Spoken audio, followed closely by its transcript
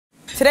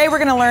Today we're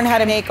gonna learn how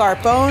to make our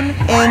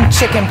bone-in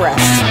chicken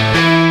breast.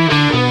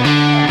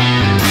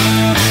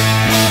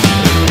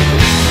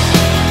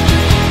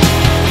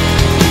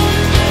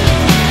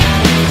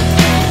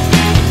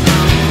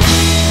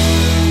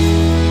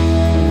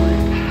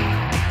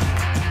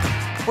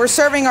 We're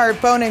serving our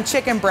bone-in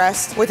chicken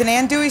breast with an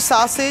andouille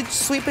sausage,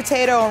 sweet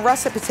potato and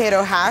russet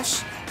potato hash,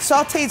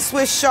 sauteed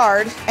Swiss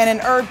chard, and an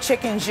herb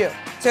chicken jus.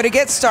 So to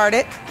get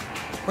started,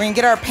 we're gonna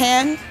get our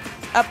pan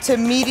up to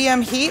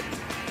medium heat,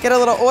 get a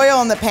little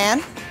oil in the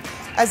pan.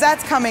 As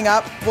that's coming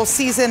up, we'll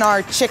season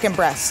our chicken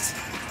breast.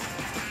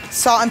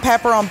 Salt and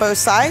pepper on both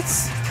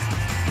sides.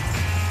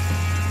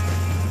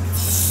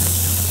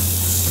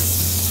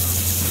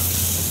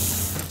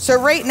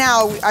 So right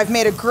now, I've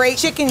made a great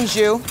chicken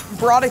jus,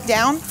 brought it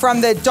down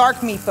from the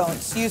dark meat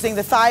bones, using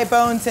the thigh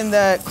bones and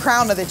the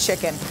crown of the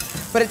chicken,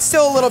 but it's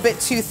still a little bit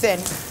too thin.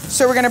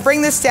 So we're gonna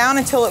bring this down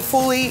until it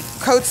fully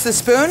coats the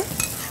spoon,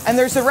 and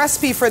there's a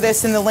recipe for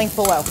this in the link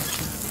below.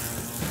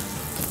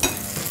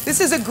 This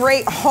is a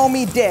great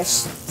homey dish,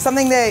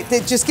 something that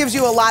just gives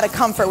you a lot of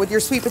comfort with your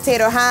sweet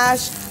potato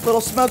hash, little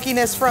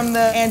smokiness from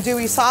the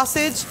andouille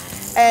sausage,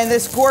 and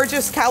this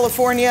gorgeous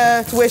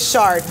California Swiss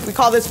chard. We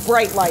call this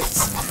bright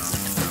lights.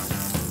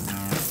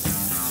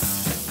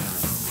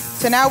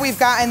 So now we've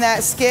gotten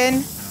that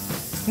skin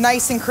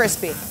nice and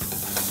crispy.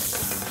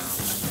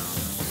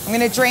 I'm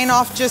gonna drain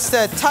off just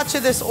a touch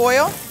of this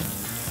oil.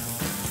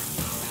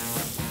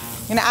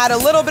 I'm gonna add a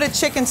little bit of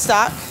chicken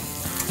stock.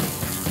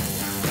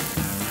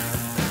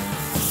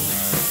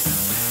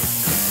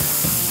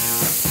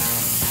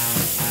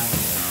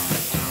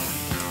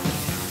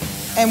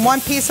 And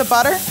 1 piece of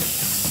butter. And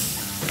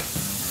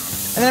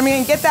then I'm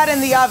gonna get that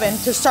in the oven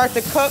to start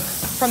to cook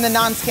from the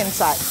non-skin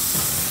side.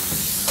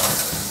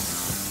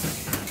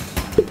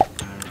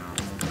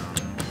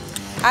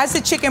 As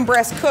the chicken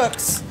breast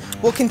cooks,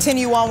 we'll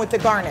continue on with the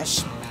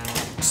garnish,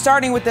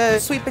 starting with the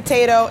sweet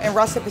potato and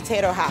russet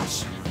potato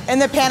hash. In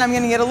the pan, I'm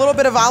gonna get a little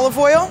bit of olive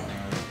oil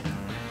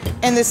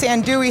and this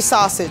andouille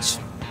sausage.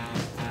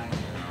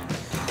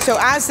 So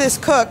as this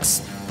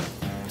cooks,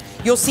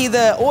 you'll see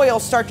the oil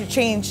start to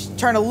change,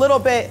 turn a little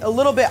bit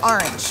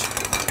orange.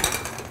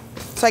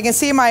 So I can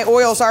see my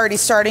oil's already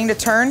starting to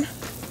turn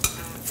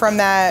from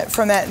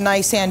that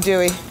nice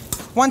andouille.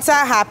 Once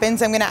that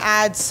happens, I'm gonna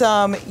add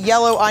some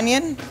yellow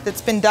onion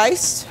that's been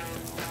diced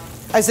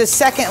as the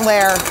second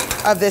layer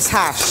of this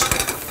hash.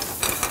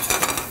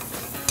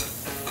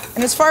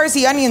 And as far as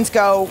the onions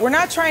go, we're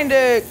not trying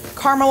to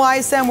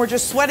caramelize them, we're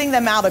just sweating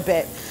them out a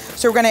bit.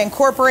 So we're gonna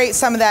incorporate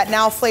some of that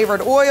now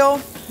flavored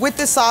oil with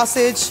the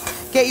sausage,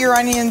 get your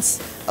onions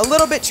a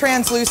little bit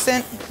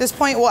translucent. At this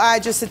point, we'll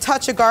add just a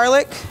touch of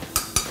garlic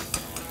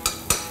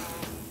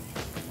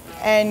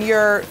and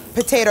your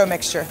potato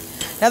mixture.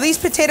 Now these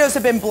potatoes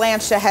have been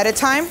blanched ahead of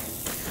time,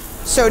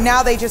 so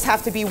now they just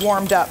have to be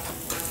warmed up.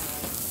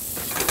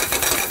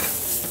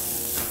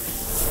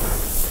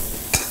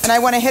 And I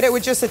want to hit it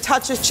with just a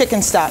touch of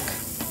chicken stock.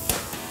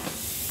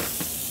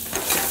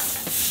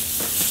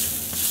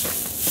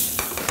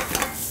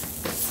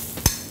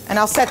 And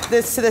I'll set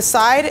this to the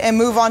side and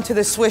move on to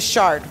the Swiss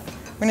chard.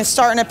 I'm going to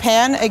start in a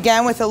pan,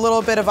 again with a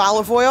little bit of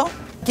olive oil.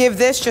 Give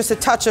this just a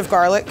touch of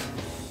garlic.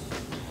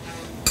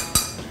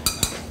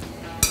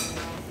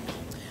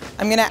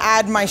 I'm gonna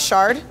add my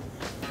chard.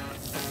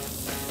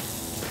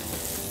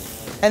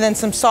 And then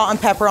some salt and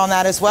pepper on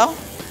that as well.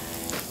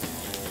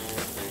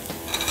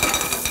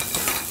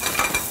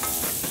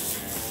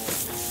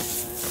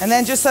 And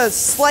then just a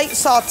slight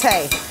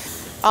saute.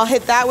 I'll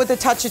hit that with a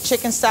touch of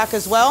chicken stock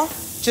as well,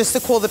 just to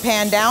cool the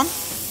pan down.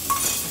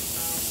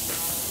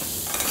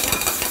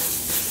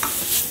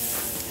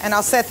 And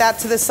I'll set that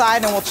to the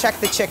side and we'll check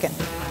the chicken.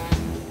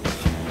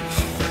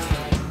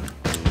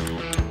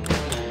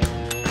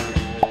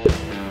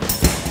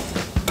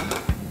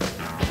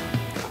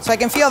 So I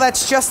can feel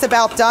that's just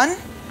about done.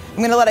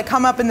 I'm gonna let it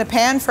come up in the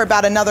pan for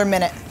about another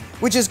minute,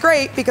 which is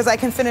great because I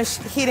can finish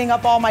heating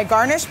up all my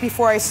garnish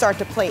before I start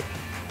to plate.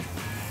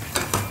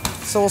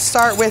 So we'll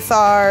start with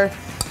our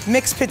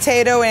mixed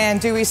potato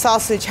and andouille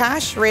sausage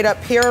hash right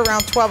up here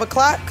around 12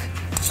 o'clock.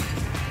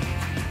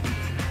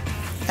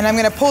 And I'm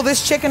gonna pull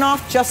this chicken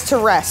off just to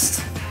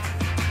rest.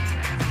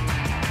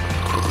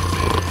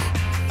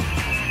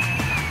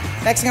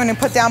 Next, I'm gonna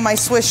put down my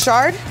Swiss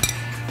chard.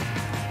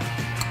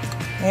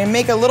 I'm gonna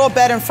make a little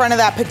bed in front of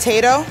that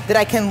potato that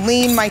I can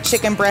lean my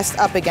chicken breast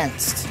up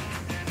against.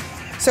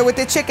 So with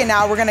the chicken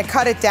now, we're gonna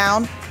cut it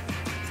down,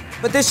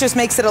 but this just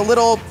makes it a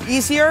little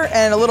easier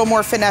and a little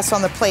more finesse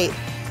on the plate,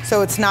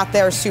 so it's not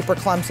there super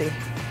clumsy.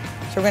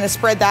 So we're gonna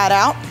spread that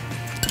out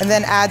and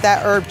then add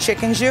that herb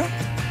chicken jus.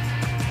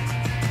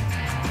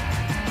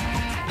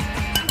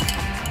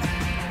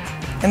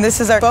 And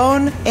this is our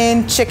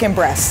bone-in chicken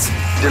breast.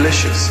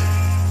 Delicious.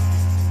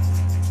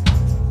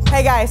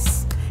 Hey guys.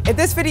 If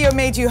this video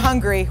made you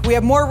hungry, we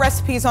have more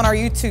recipes on our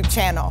YouTube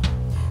channel.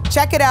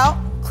 Check it out,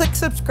 click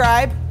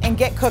subscribe, and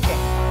get cooking.